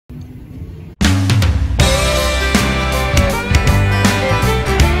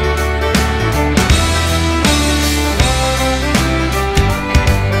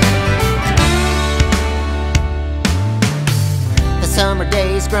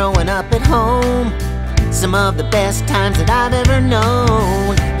growing up at home. Some of the best times that I've ever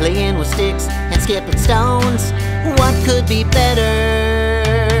known. Playing with sticks and skipping stones. What could be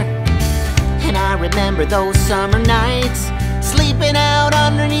better? And I remember those summer nights, sleeping out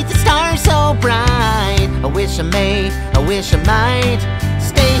underneath the stars so bright. I wish I wish I might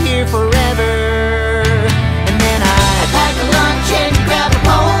stay here forever. And then I'd pack a lunch and grab a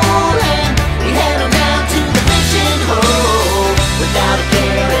pole, and we head on down to the fishing hole, without a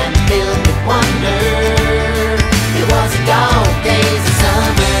care and filled with wonder. It was the dog days of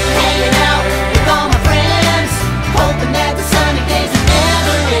summer, hanging out with all my friends, hoping that the sunny days would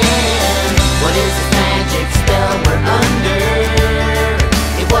never end. What is this magic spell we're under?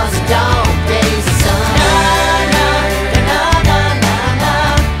 It was the dog days of summer.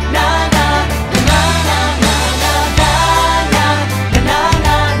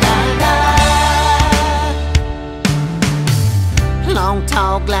 Long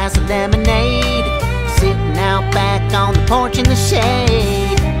tall glass of lemonade, sitting out back on the porch in the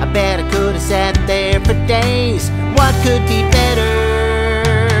shade. I bet I could have sat there for days. What could be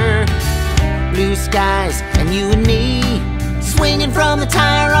better? Blue skies and you and me, swinging from the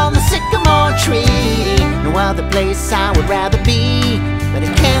tire on the sycamore tree. No other place I would rather be, but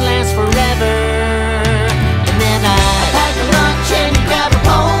it can't last forever. And then I pack a lunch and grab a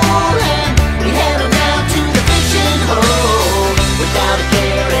pole, and we head on down to the fishing hole, without a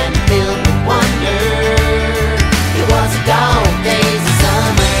care and filled with wonder. It was the dog days of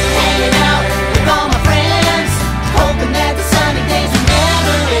summer, hanging out with all my friends, hoping that the sunny days would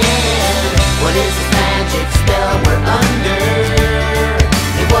never end. What is this magic spell we're under?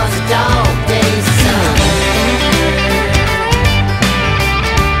 It was the dog days of summer.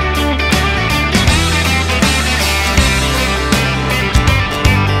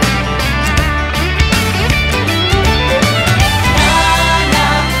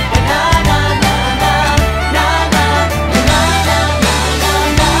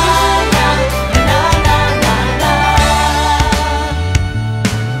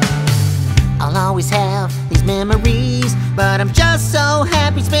 Have these memories, but I'm just so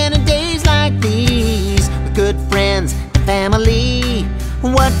happy spending days like these with good friends and family.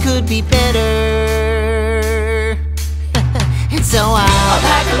 What could be better? And so I'll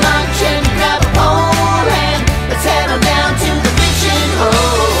pack a lunch